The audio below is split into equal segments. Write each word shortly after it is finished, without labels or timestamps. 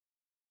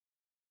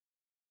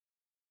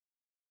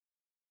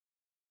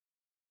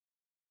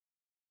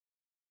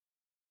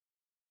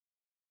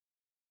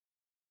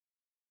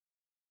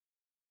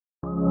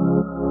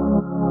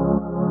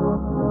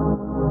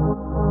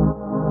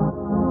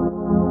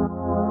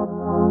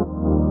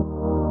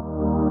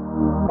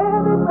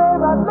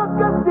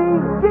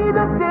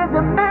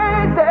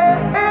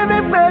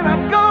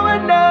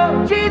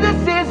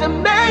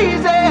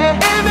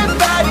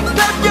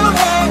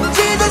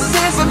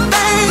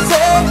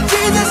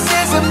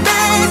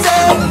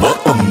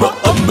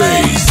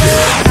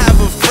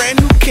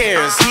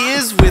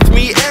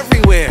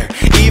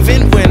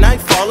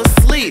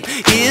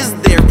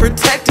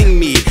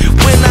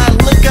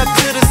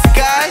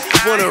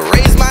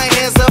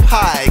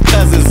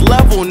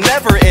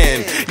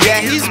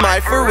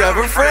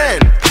forever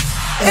friend.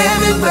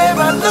 Everywhere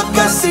I look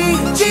I see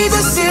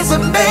Jesus is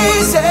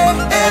amazing.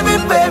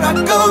 Everywhere I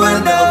go I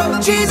know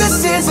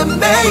Jesus is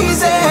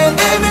amazing.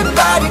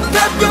 Everybody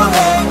clap your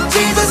hands.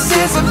 Jesus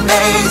is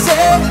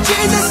amazing.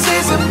 Jesus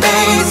is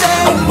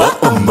amazing.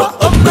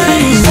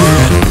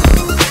 Amazing.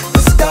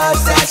 The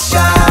stars that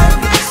shine,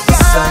 the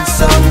sun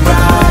so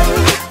bright,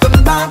 the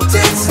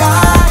mountains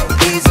high.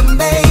 He's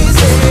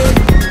amazing.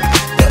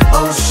 The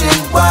ocean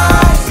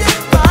wide,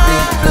 the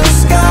big blue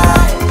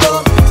sky,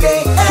 both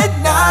day and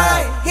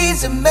night.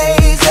 He's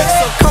amazing.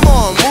 So come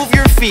on, move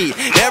your feet.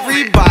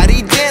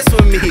 Everybody dance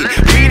with me.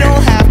 We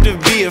don't have to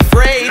be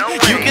afraid.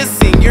 You can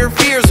sing your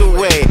fears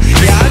away.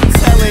 Yeah, I'm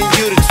telling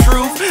you the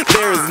truth.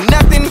 There is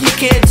nothing he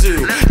can't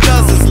do,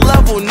 'cause his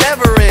love will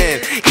never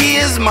end. He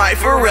is my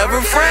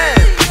forever friend.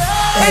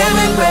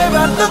 Everywhere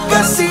I look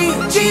I see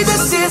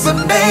Jesus is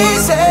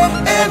amazing.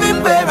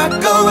 Everywhere I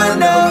go I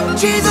know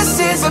Jesus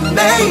is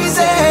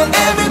amazing.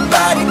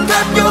 Everybody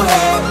clap your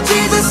hands.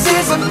 Jesus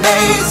is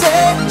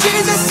amazing.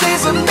 Jesus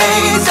is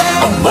amazing.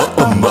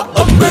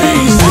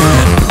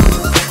 Amazing.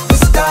 The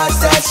stars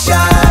that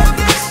shine,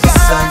 the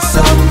sun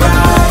so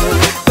bright,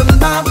 the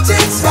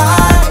mountains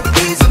high.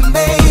 He's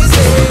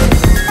amazing.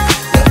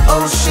 The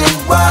ocean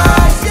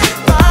wide, the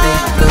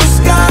big blue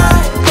sky,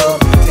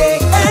 both day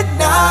and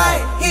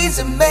night. He's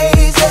amazing.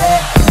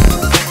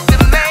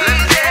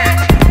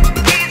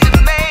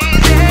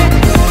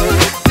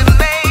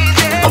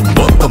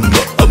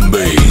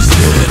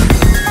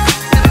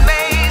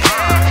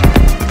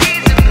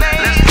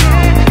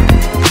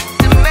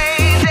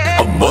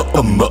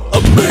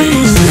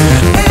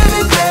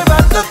 Everywhere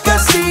I look I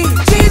see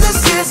Jesus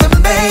is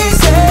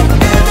amazing.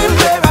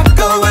 Everywhere I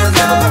go I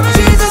know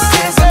Jesus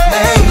is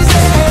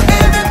amazing.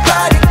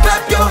 Everybody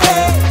clap your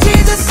hands.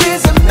 Jesus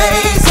is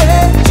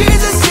amazing.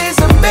 Jesus is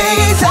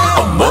amazing.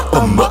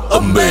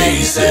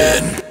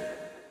 Amazing.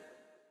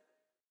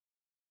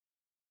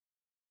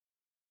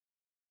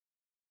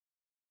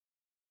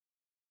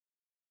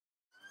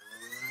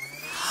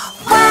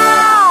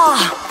 Wow,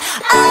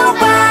 oh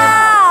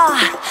wow,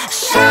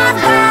 shout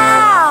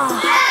wow.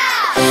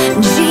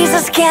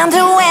 Jesus can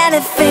do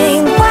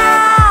anything.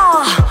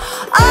 Wow,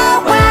 oh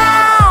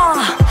wow,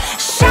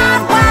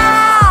 shout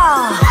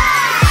wow.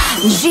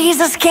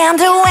 Jesus can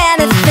do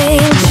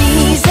anything.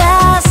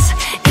 Jesus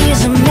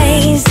is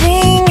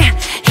amazing.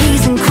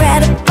 He's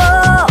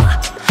incredible.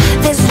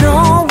 There's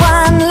no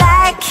one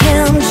like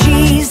him.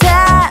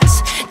 Jesus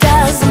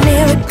does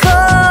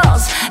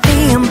miracles, the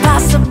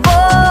impossible.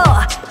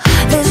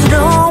 There's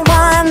no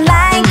one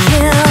like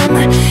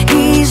him.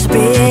 He's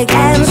big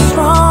and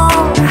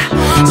strong,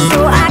 so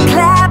I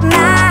clap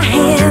my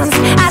hands,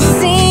 I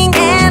sing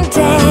and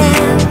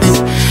dance.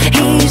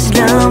 He's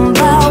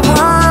number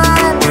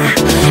one,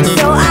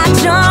 so I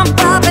jump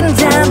up and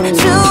down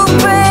to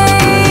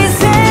praise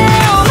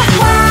him.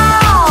 Wow.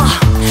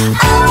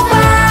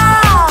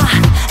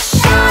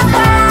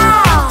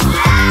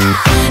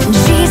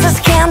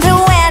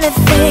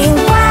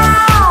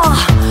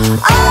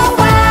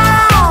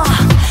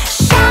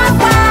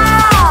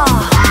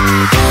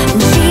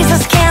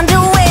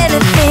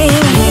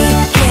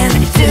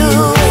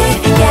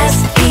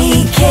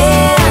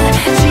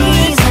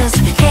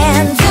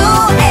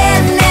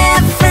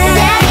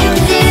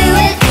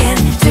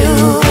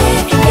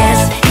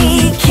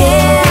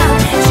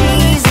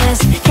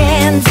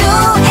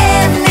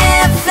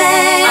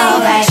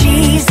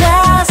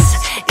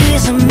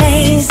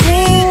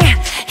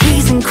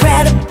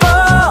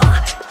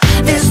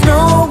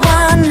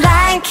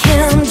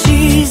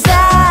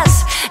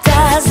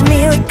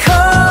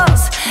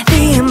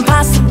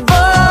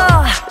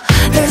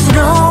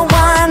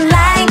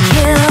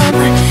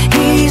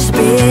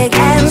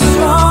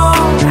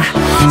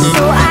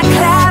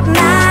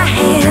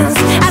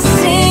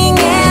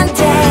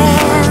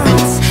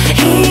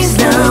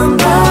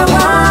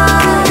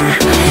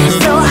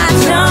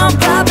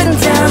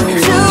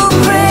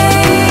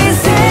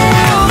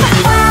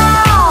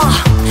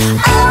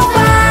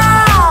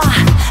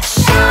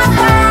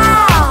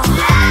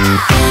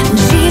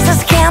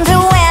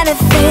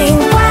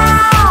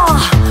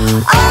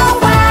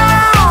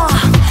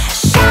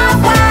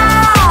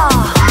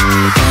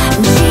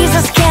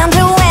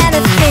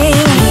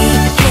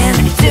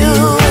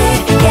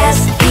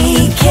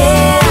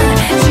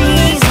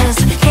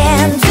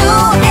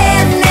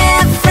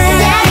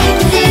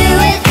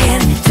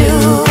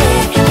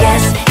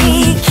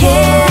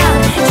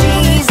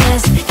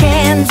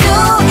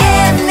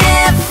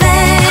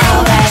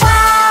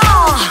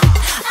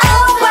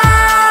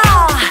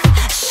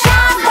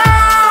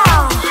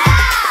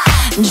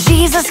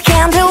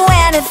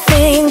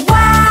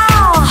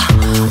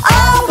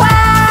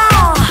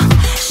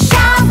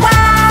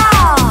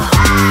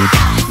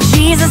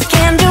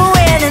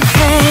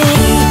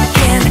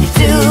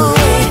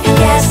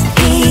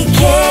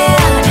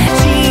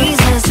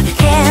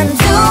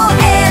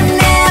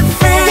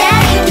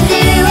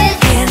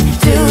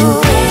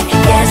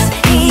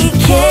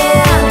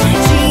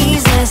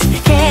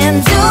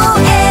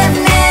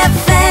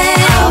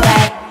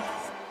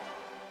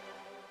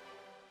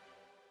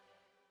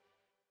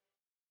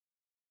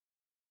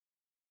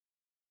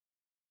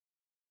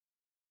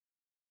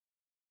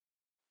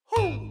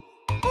 Who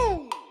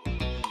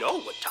know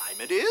what time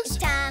it is?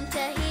 Time to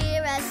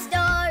hear a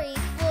story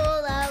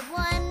full of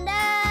wonder.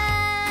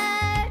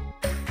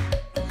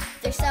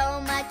 There's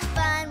so much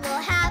fun we'll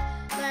have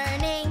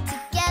learning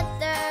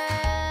together.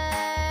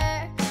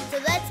 So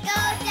let's go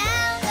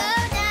down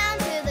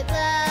to the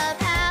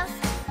clubhouse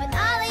with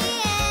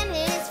Ollie and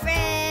his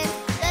friends.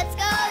 Let's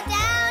go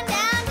down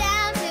to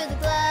the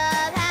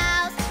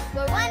clubhouse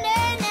where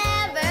wonder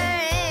never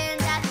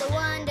ends at the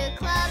Wonder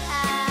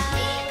Clubhouse.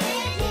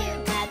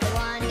 At the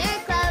Wonder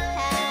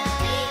Clubhouse.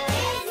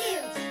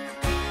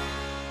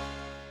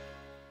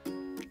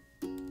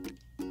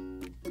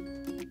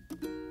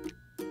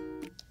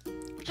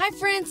 Hi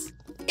friends,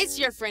 it's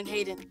your friend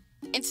Hayden,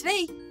 and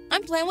today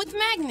I'm playing with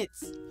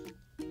magnets.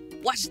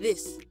 Watch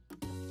this.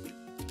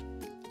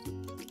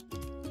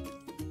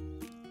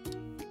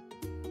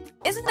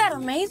 Isn't that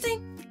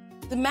amazing?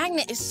 The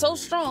magnet is so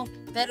strong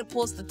that it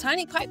pulls the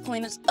tiny pipe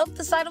cleaners up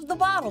the side of the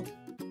bottle.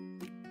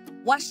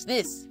 Watch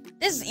this.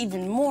 This is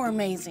even more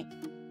amazing.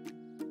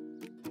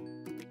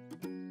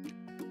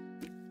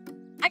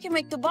 I can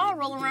make the ball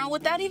roll around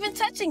without even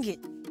touching it.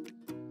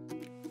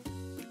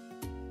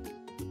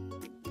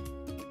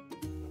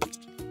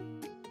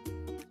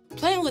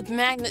 Playing with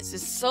magnets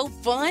is so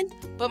fun,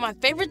 but my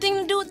favorite thing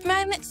to do with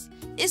magnets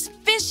is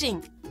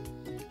fishing.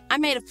 I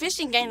made a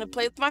fishing game to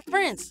play with my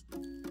friends.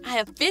 I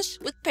have fish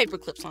with paper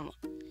clips on them,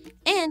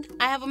 and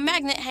I have a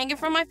magnet hanging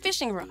from my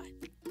fishing rod.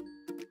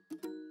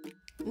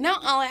 Now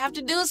all I have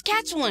to do is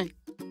catch one.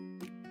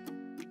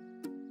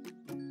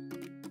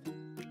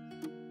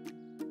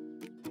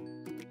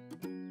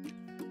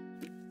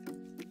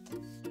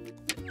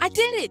 I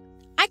did it!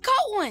 I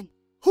caught one!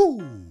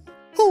 Who?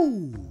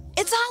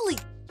 It's Ollie!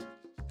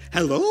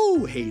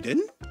 Hello,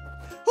 Hayden.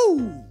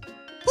 Who?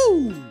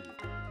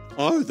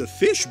 Are the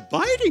fish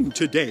biting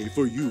today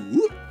for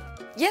you?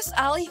 Yes,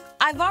 Ollie,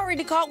 I've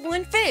already caught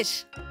one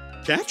fish.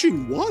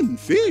 Catching one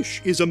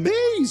fish is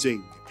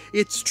amazing.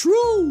 It's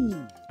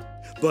true.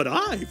 But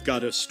I've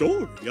got a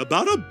story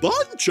about a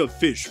bunch of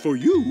fish for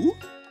you.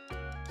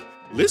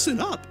 Listen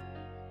up.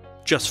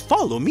 Just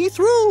follow me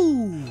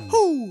through.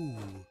 Who?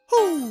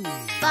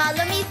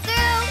 Follow me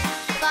through,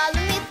 follow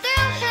me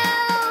through, who?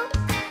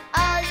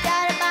 Ollie's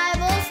got a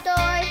Bible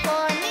story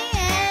for me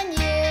and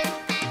you.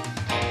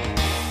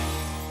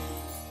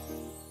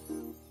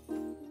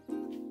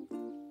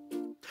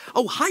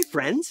 Oh, hi,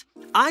 friends.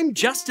 I'm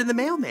Justin the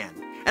Mailman,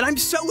 and I'm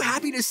so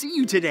happy to see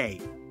you today.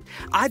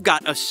 I've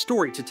got a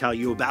story to tell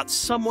you about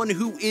someone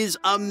who is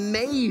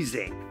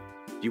amazing.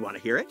 Do you want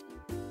to hear it?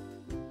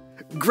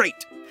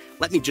 Great.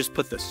 Let me just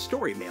put the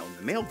story mail in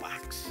the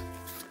mailbox.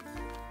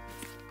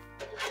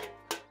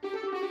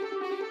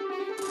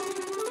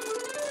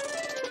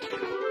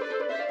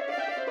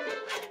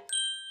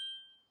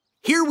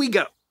 Here we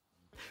go.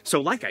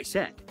 So like I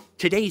said,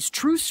 today's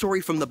true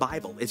story from the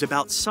Bible is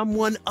about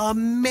someone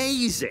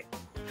amazing.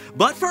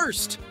 But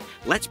first,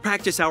 let's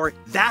practice our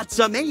 "That's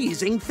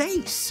amazing"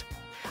 face.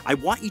 I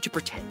want you to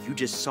pretend you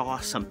just saw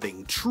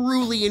something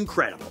truly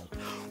incredible,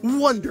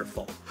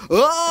 wonderful,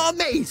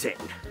 amazing.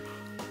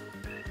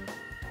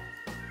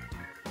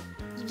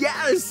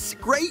 Yes,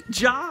 great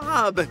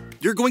job.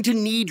 You're going to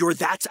need your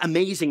 "That's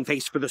amazing"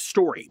 face for the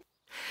story,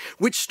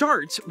 which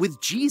starts with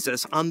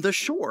Jesus on the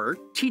shore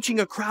teaching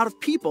a crowd of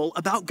people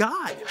about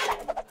God.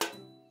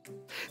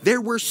 There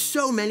were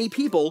so many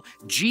people,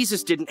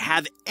 Jesus didn't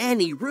have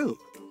any room.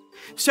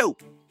 So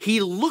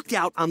he looked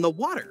out on the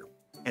water,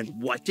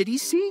 and what did he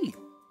see?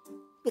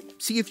 Well,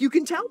 see if you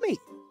can tell me.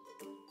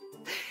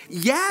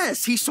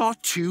 Yes, he saw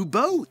two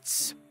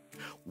boats.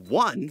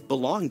 One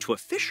belonged to a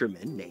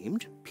fisherman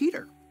named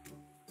Peter.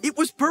 It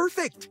was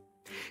perfect.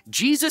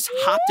 Jesus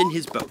hopped in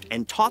his boat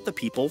and taught the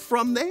people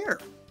from there.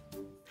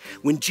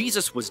 When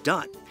Jesus was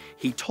done,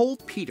 he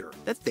told Peter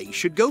that they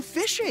should go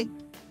fishing.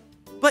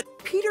 But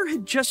Peter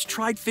had just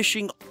tried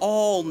fishing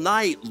all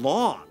night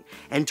long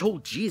and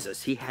told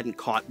Jesus he hadn't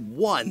caught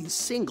one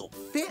single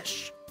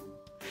fish.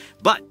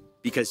 But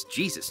because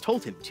Jesus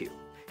told him to,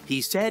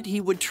 he said he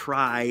would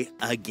try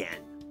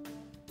again.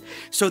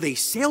 So they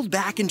sailed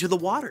back into the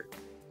water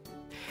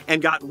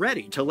and got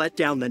ready to let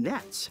down the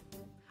nets.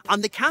 On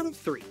the count of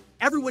 3,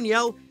 everyone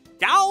yell,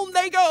 "Down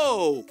they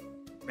go!"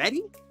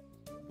 Ready?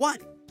 1,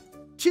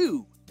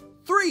 2,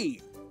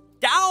 3,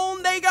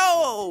 down they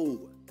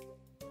go!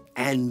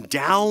 And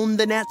down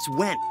the nets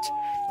went,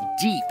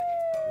 deep,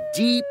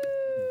 deep,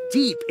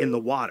 deep in the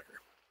water.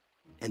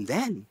 And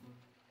then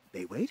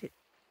they waited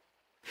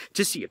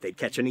to see if they'd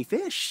catch any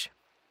fish.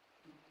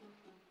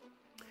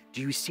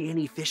 Do you see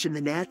any fish in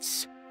the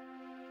nets?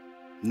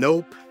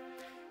 Nope,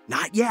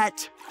 not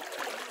yet.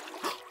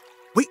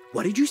 Wait,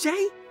 what did you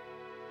say?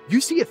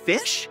 You see a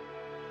fish?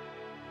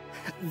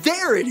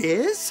 There it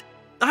is!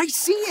 I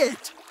see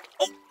it!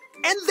 Oh,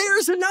 and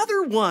there's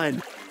another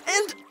one!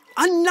 And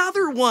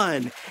another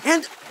one!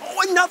 And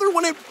another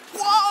one! And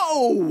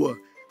whoa!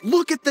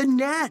 Look at the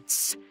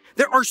nets!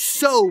 There are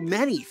so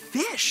many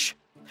fish!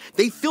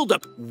 They filled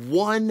up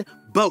one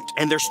boat,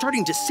 and they're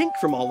starting to sink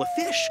from all the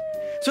fish.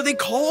 So they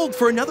called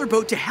for another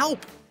boat to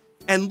help.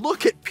 And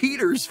look at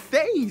Peter's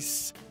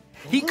face!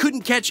 He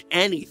couldn't catch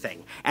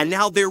anything, and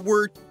now there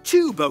were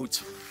 2 boats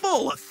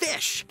full of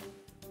fish.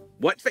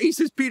 What face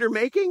is Peter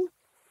making?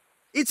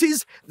 It's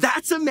his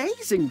 "That's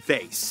amazing"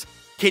 face.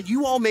 Can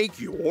you all make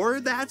your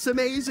 "That's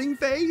amazing"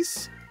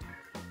 face?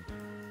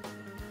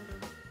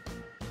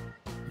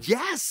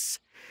 Yes,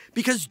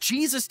 because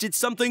Jesus did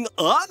something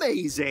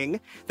amazing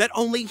that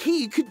only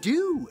he could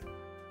do.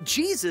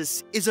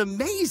 Jesus is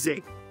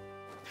amazing.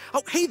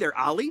 Oh, hey there,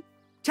 Ollie.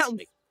 Tell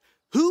me,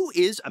 who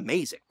is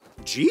amazing?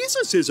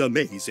 Jesus is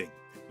amazing.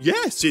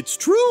 Yes, it's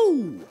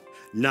true.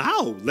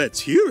 Now let's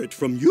hear it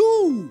from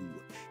you.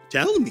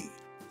 Tell me,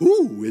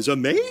 who is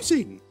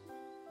amazing?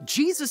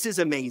 Jesus is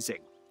amazing.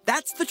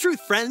 That's the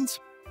truth, friends.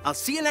 I'll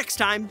see you next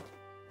time.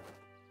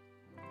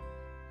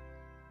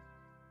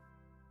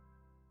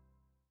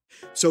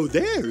 So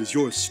there's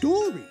your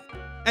story,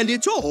 and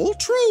it's all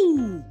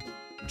true.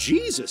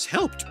 Jesus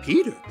helped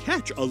Peter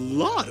catch a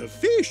lot of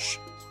fish.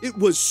 It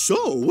was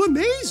so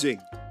amazing.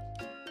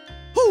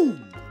 Hoo!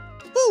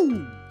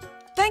 Hoo!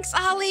 Thanks,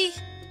 Ollie.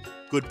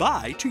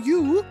 Goodbye to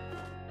you.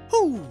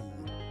 Hoo!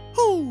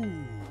 Hoo!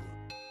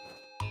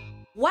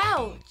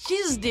 Wow,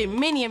 Jesus did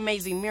many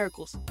amazing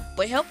miracles,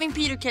 but helping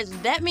Peter catch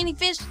that many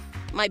fish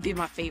might be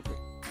my favorite.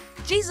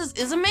 Jesus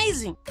is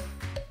amazing.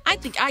 I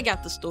think I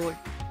got the story.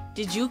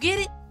 Did you get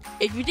it?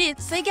 If you did,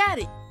 say got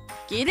it.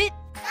 Get it?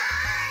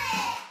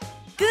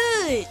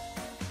 Good.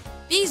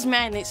 These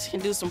magnets can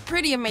do some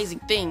pretty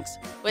amazing things,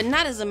 but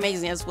not as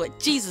amazing as what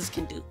Jesus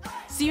can do.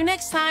 See you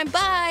next time.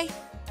 Bye.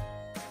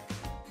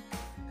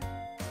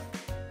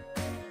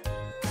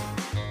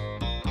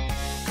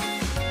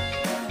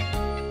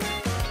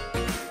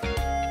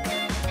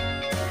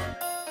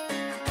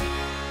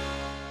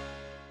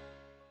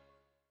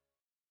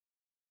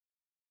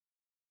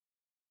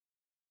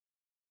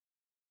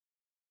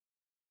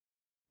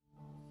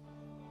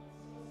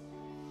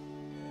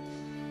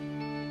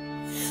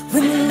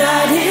 When the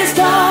night is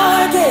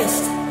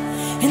darkest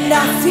and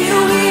I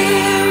feel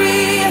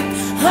weary,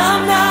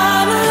 I'm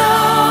not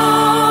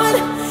alone,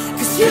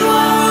 'cause you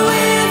are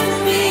with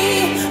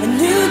me. A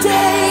new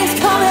day is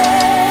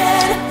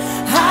coming,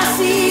 I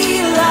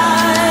see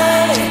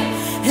light,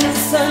 and the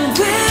sun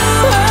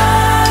will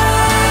rise,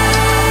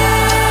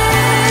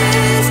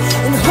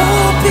 and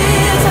hope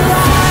is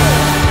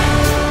alive,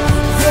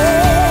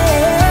 yeah.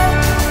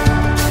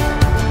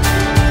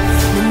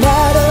 No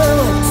matter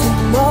what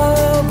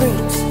tomorrow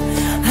brings,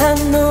 I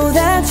know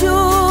that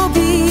you'll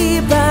be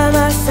by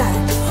my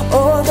side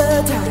all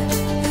the time.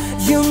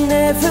 You'll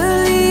never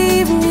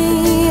leave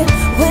me.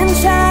 When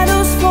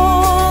shadows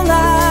fall,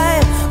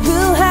 I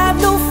will have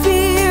no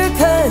fear,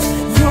 'cause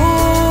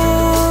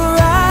you're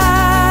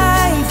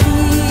right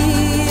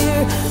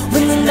here.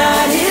 When the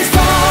night is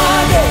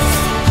darkest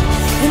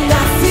and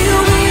I feel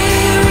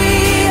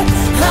weary,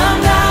 I'm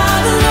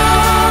not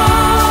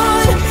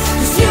alone,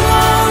 'cause you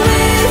are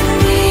with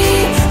me.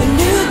 A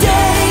new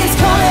day is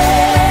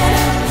coming,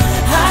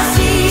 I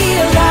see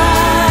a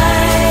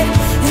light,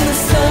 and the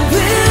sun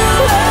will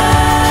rise,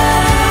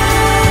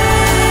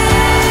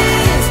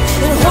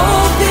 and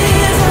hope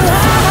is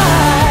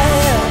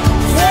alive,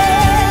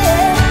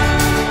 yeah.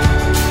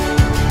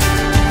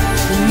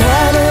 No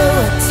matter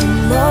what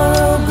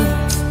tomorrow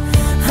brings,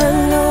 I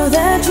know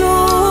that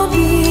you'll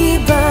be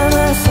by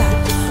my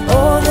side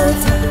all the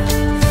time.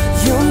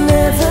 You'll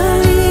never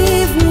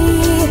leave me.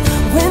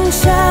 When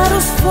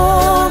shadows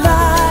fall, I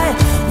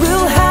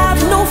will have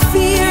no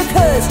fear,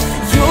 'cause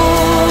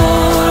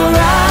you're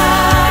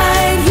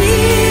right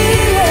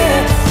here.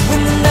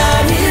 When the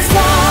night is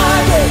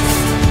darkest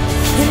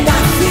and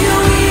I feel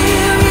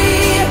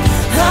weary,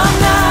 I'm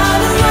not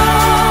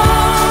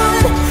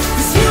alone,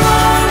 'cause you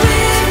are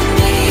with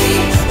me.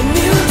 A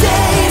new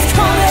day is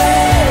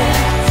coming,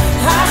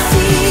 I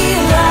see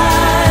a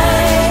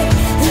light,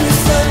 and the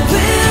sun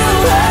will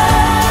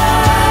rise,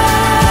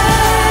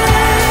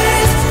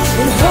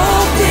 and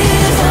hope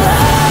is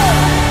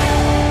alive.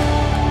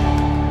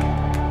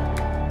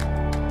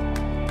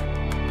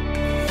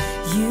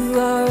 You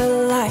are a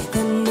light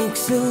that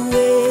makes a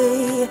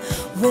way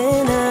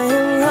when I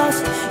am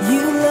lost.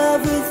 You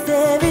love with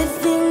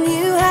everything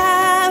you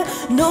have,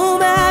 no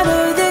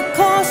matter the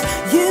cost.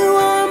 You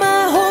are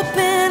my hope,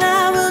 and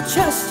I will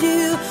trust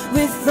you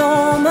with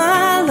all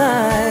my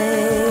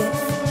life.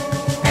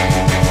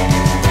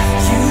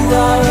 You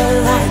are a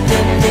light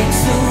that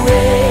makes a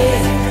way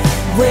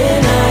when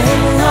I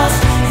am lost.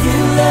 You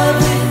love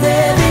with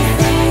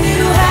everything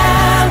you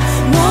have,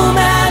 no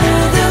matter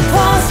the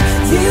cost.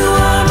 You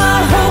are my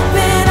hope,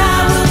 and I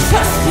will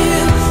trust you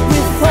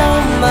with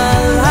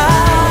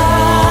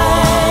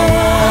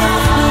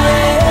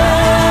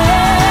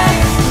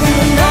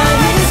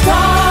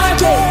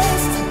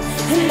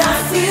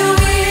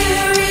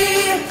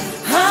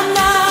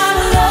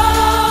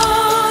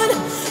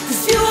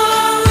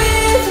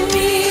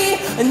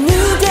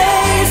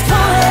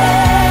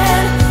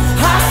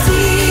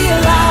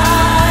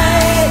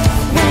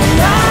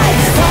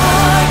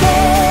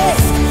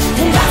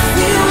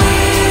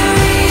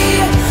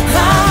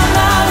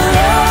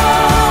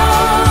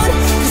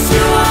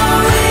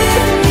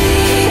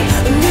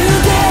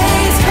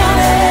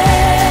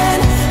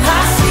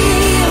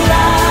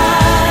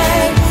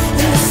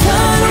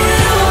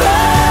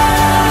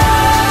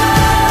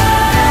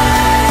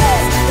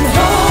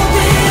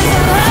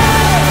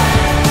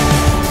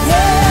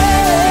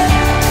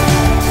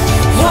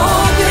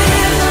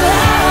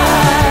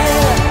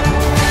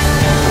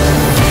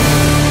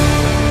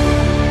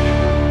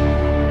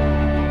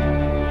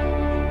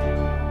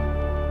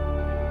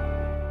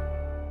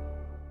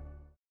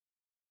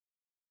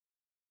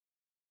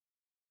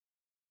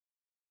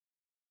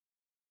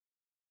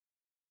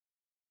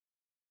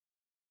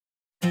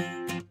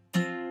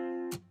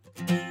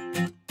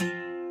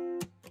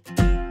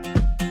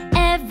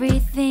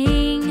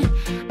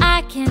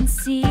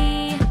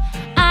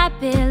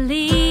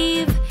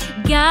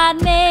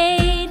God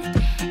made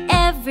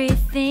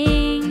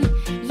everything,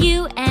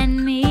 you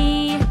and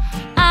me.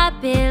 I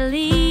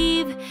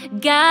believe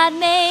God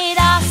made